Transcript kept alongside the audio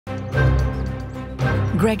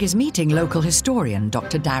Greg is meeting local historian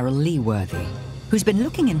Dr. Darrell Leeworthy, who's been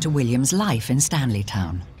looking into William's life in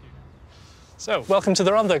Stanleytown. So, welcome to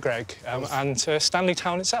the Rondo, Greg, and to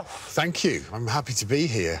Stanleytown itself. Thank you. I'm happy to be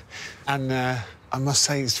here. And I must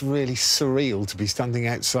say it's really surreal to be standing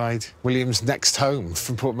outside William's next home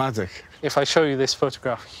from Portmaddock. If I show you this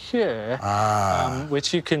photograph here,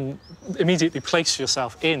 which you can immediately place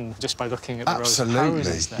yourself in just by looking at the rows of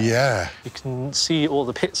houses there. Yeah. You can see all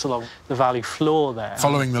the pits along the valley floor there.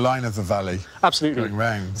 Following the line of the valley. Absolutely. Going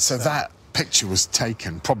round. So that picture was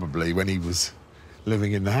taken probably when he was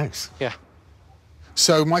living in the house. Yeah.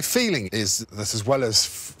 So my feeling is that as well as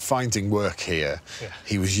finding work here,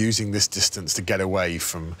 he was using this distance to get away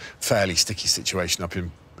from a fairly sticky situation up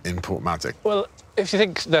in Portmaddock. Well, if you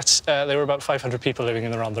think that there were about 500 people living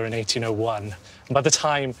in the Rhondda in 1801, and by the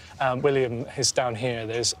time William is down here,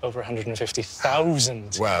 there's over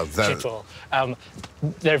 150,000 people.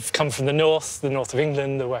 They've come from the north of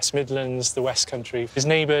England, the West Midlands, the West Country. His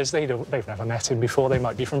neighbours, they've never met him before. They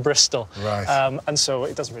might be from Bristol. Right. And so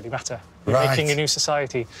it doesn't really matter. We're making a new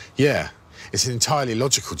society. Yeah. It's an entirely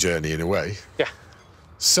logical journey in a way. Yeah.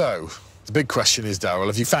 So, the big question is, Darrell,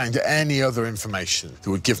 have you found any other information that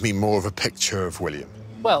would give me more of a picture of William?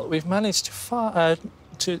 Well, we've managed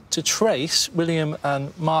to trace William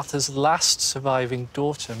and Martha's last surviving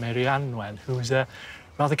daughter, Mary Anwen, who was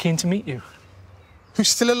rather keen to meet you. Who's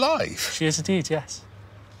still alive? She is indeed, yes.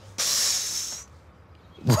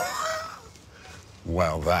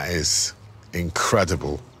 Well, that is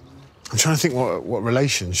incredible. I'm trying to think what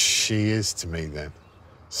relation she is to me, then.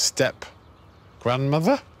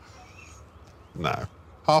 Step-grandmother? No.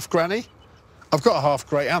 Half-granny? I've got a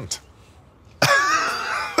half-great-aunt.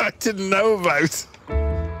 I didn't know about.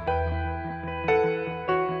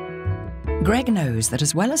 Greg knows that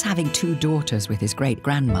as well as having two daughters with his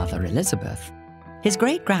great-grandmother, Elizabeth, his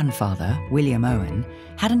great-grandfather, William Owen,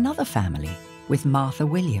 had another family with Martha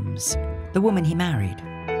Williams, the woman he married.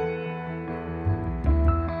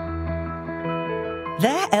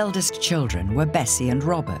 Their eldest children were Bessie and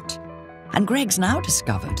Robert, and Greg's now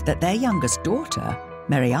discovered that their youngest daughter,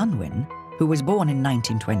 Mary Anwen, who was born in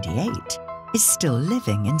 1928, is still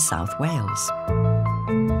living in South Wales.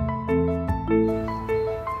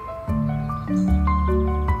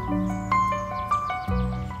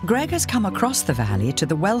 Greg has come across the valley to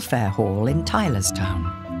the Welfare Hall in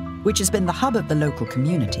Tylerstown, which has been the hub of the local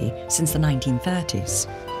community since the 1930s.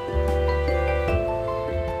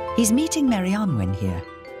 He's meeting Mary Anwen here.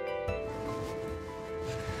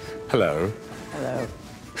 Hello. Hello.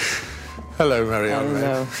 Hello, Mary Anwen.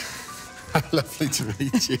 Hello. Lovely to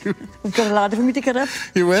meet you. We've got a ladder for me to get up.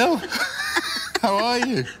 You will? How are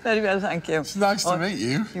you? Very well, thank you. It's nice to meet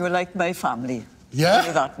you. You are like my family. Yeah? I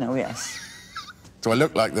know that now, yes. Do I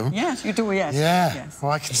look like them? Yes, you do, yes. Yeah. Yes.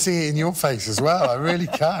 Well, I can see it in your face as well. I really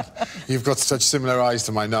can. You've got such similar eyes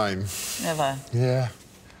to my 9. Never. Yeah.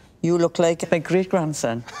 You look like my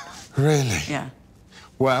great-grandson. Really? Yeah.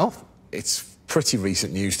 Well, it's pretty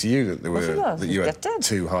recent news to you that you had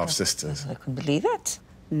two half-sisters. I couldn't believe it.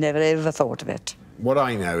 Never ever thought of it. What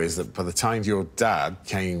I know is that by the time your dad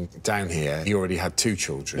came down here, he already had 2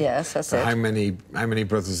 children. Yes, that's it. How many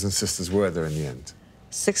brothers and sisters were there in the end?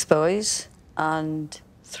 6 boys and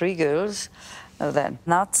 3 girls. Now then,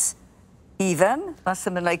 that's even. That's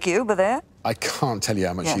something like you, but there. I can't tell you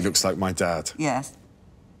how much he looks like my dad. Yes.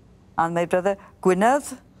 And my brother,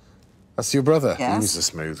 Gwynedd. That's your brother? Yes. He was the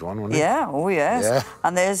smooth one, wasn't he? Yeah, oh yes. Yeah.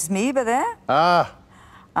 And there's me, but there. Ah.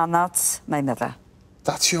 And that's my mother.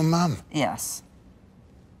 That's your mum? Yes.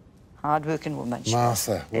 Hard-working woman.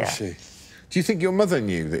 Martha, was she? Do you think your mother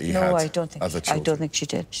knew that he had I don't think other children? I don't think she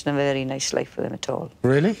did. She had a very nice life with him at all.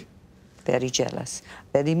 Really? Very jealous.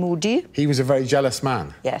 Very moody. He was a very jealous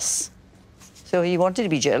man? Yes. So he wanted to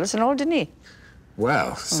be jealous and all, didn't he?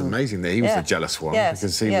 Well, it's amazing that he was the jealous one,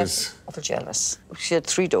 because he was... Awful jealous. She had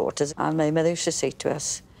 3 daughters, and my mother used to say to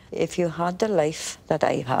us, if you had the life that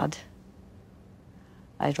I had,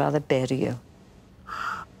 I'd rather bury you.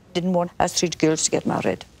 Didn't want us 3 girls to get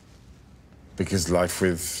married. Because life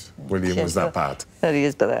with William was that bad? There he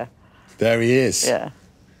is, but there. There he is? Yeah.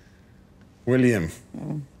 William.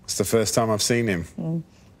 It's the first time I've seen him.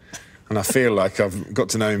 And I feel like I've got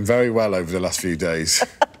to know him very well over the last few days.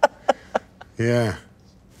 Yeah.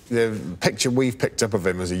 The picture we've picked up of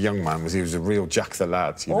him as a young man was he was a real Jack the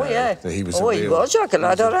Lad, you know? Yeah. He was he was Jack the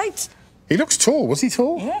Lad, all right. He looks tall. Was he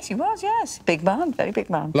tall? Yes, he was, yes. Big man, very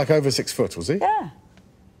big man. Like over 6 foot, was he? Yeah.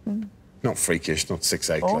 Not freakish, not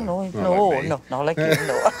 6'8". Oh, not like you,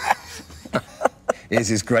 no. Here's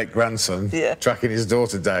his great-grandson tracking his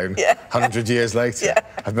daughter down 100 years later.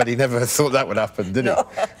 I bet he never thought that would happen, did he?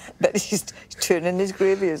 But he's turning his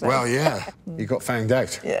grave years. Well, yeah. He got found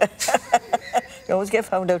out. Yeah. You always get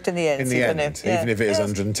found out in the end. In the end, even if it is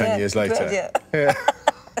 110 years later. Well, yeah. Yeah.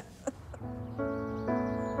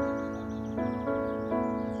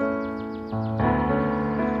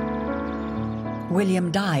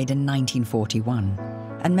 William died in 1941,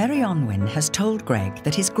 and Mary Onwyn has told Greg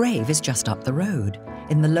that his grave is just up the road,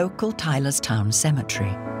 in the local Tylerstown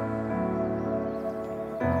Cemetery.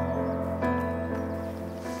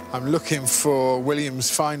 I'm looking for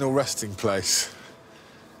William's final resting place.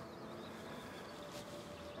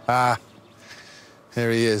 Ah,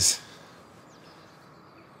 here he is.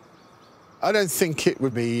 I don't think it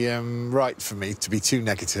would be right for me to be too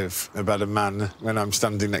negative about a man when I'm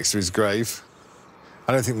standing next to his grave.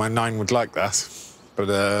 I don't think my nine would like that. But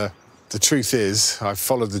the truth is, I've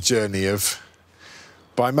followed the journey of,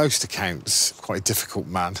 by most accounts, quite a difficult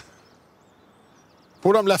man.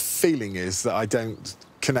 What I'm left feeling is that I don't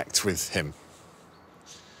connect with him.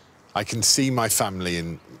 I can see my family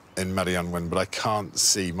in Mary Onwyn, but I can't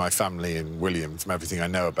see my family in William from everything I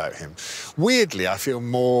know about him. Weirdly, I feel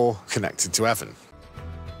more connected to Evan.